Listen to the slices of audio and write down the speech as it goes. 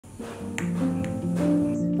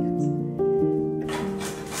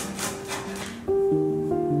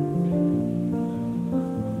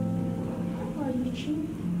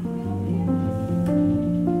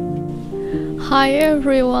Hi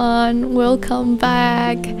everyone, welcome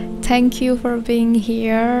back. Thank you for being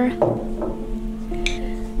here.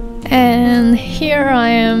 And here I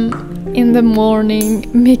am in the morning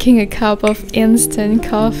making a cup of instant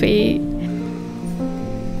coffee.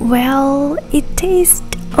 Well, it tastes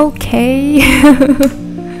okay.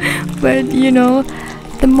 But you know,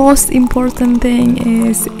 the most important thing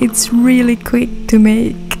is it's really quick to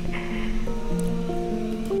make.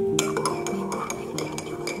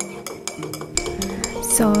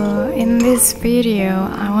 So in this video,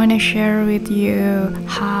 I want to share with you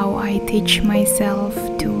how I teach myself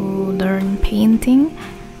to learn painting.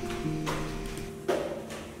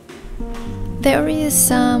 There is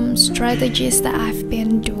some strategies that I've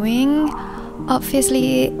been doing.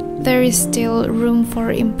 Obviously, there is still room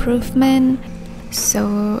for improvement,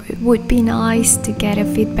 so it would be nice to get a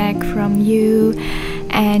feedback from you,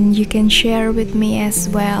 and you can share with me as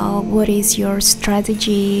well what is your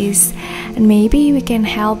strategies, and maybe we can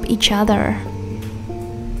help each other.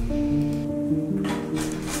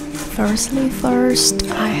 First,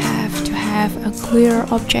 I have to have a clear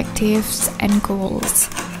objectives and goals.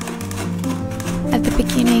 At the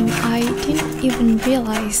beginning, I didn't even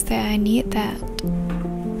realize that I need that.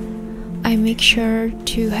 I make sure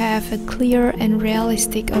to have a clear and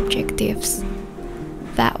realistic objectives.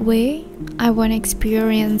 That way, I won't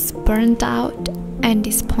experience burnt out and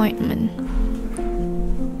disappointment.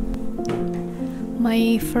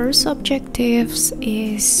 My first objectives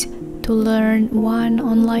is to learn one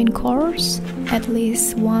online course at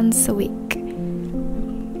least once a week.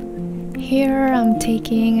 Here I'm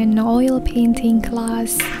taking an oil painting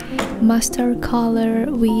class, master color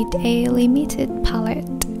with a limited palette.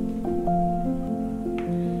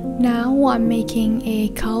 Now I'm making a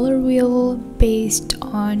color wheel based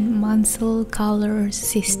on Mansell color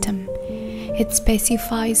system. It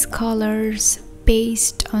specifies colors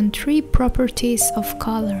based on 3 properties of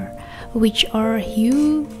color, which are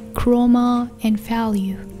hue, chroma, and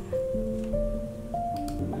value.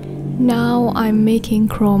 Now I'm making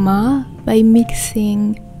chroma by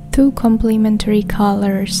mixing 2 complementary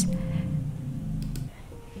colors.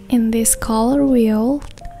 In this color wheel,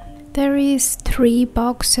 there is 3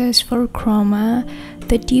 boxes for chroma.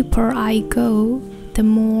 The deeper I go, the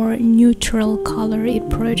more neutral color it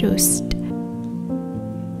produced.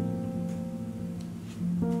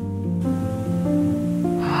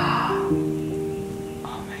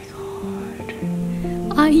 Oh my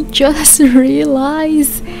god. I just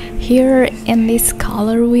realized here in this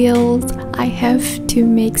color wheel I have to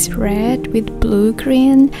mix red with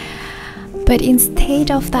blue-green, but instead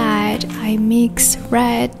of that I mix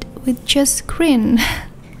red with just green.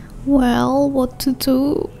 Well, what to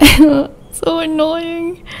do? So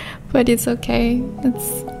annoying, but it's okay.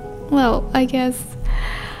 I guess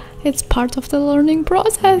it's part of the learning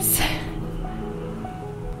process.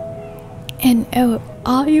 And oh,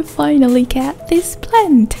 I finally get this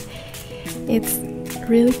plant. It's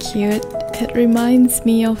really cute. It reminds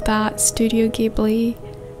me of that Studio Ghibli,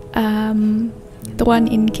 the one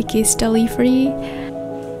in Kiki's Delivery.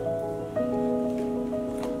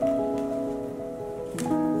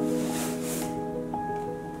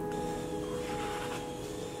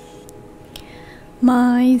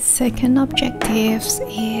 My second objective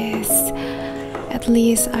is at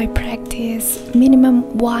least I practice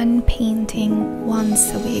minimum 1 painting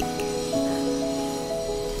once a week.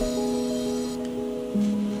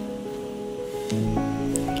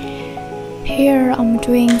 Here I'm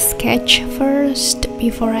doing sketch first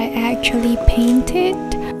before I actually paint it.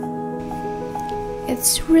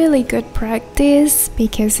 It's really good practice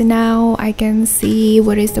because now I can see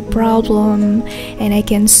what is the problem and I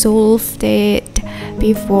can solve it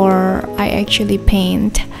before I actually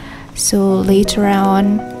paint. So later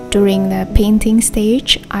on during the painting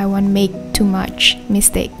stage, I won't make too much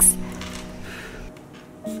mistakes.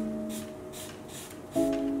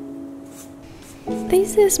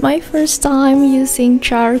 This is my first time using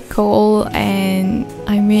charcoal and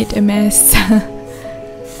I made a mess.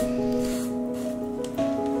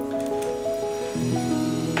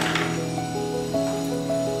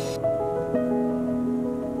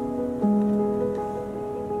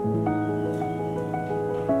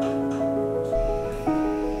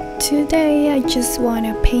 Today I just want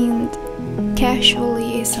to paint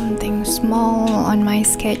casually something small on my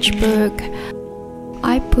sketchbook.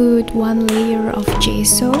 I put 1 layer of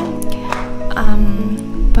gesso,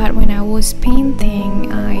 but when I was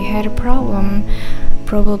painting I had a problem.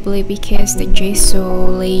 probably because the gesso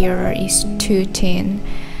layer is too thin.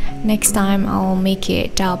 Next time I'll make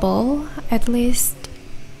it double at least.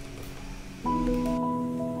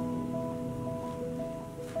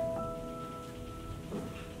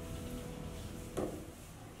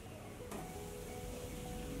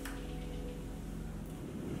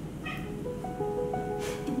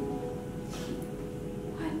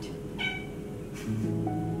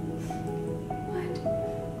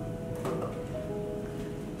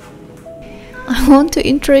 I want to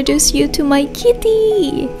introduce you to my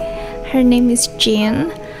kitty. Her name is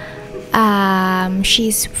Jen.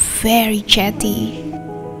 She's very chatty.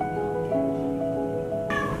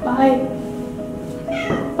 Bye.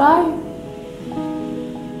 Bye.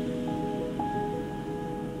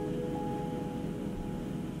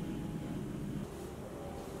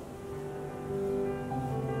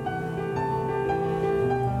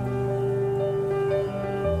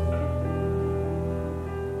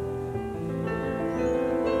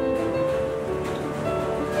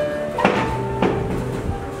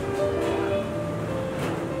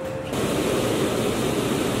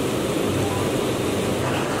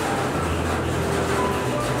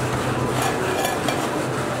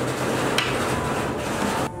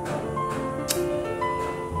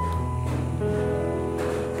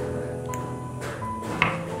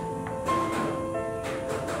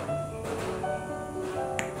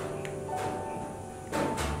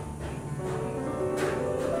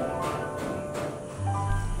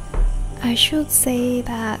 I should say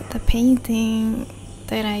that the painting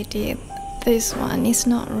that I did, this one is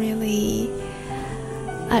not really,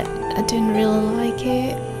 I didn't really like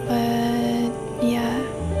it, but yeah,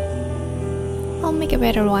 I'll make a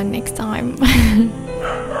better one next time.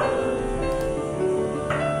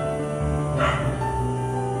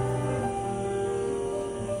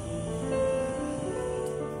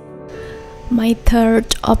 My third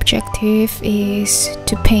objective is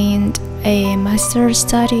to paint a master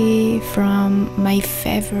study from my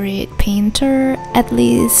favorite painter at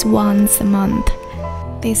least once a month.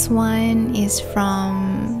 This one is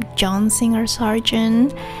from John Singer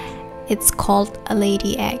Sargent. It's called A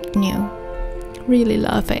Lady Agnew. Really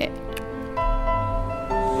love it.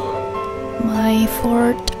 My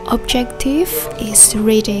fourth objective is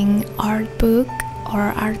reading art book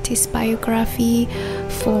or artist biography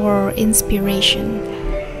for inspiration.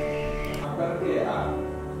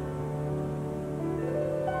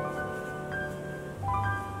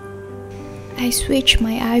 I switched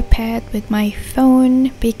my iPad with my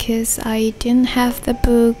phone because I didn't have the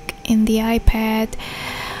book in the iPad.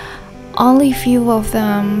 Only few of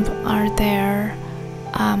them are there.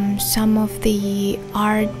 Some of the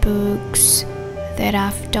art books that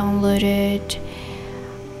I've downloaded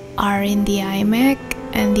are in the iMac,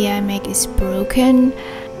 and the iMac is broken,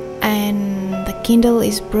 and the Kindle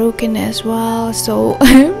is broken as well, so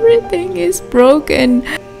everything is broken.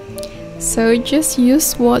 So just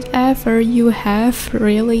use whatever you have,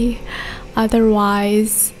 really,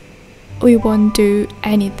 otherwise we won't do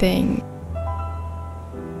anything.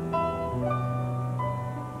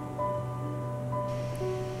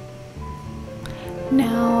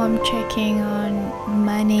 Now I'm checking on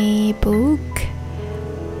Money book.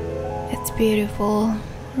 It's beautiful,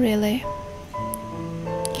 really.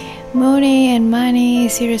 Monet and Money,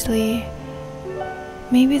 seriously,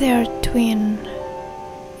 maybe they are twin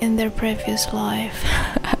in their previous life.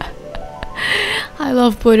 I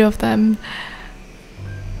love both of them.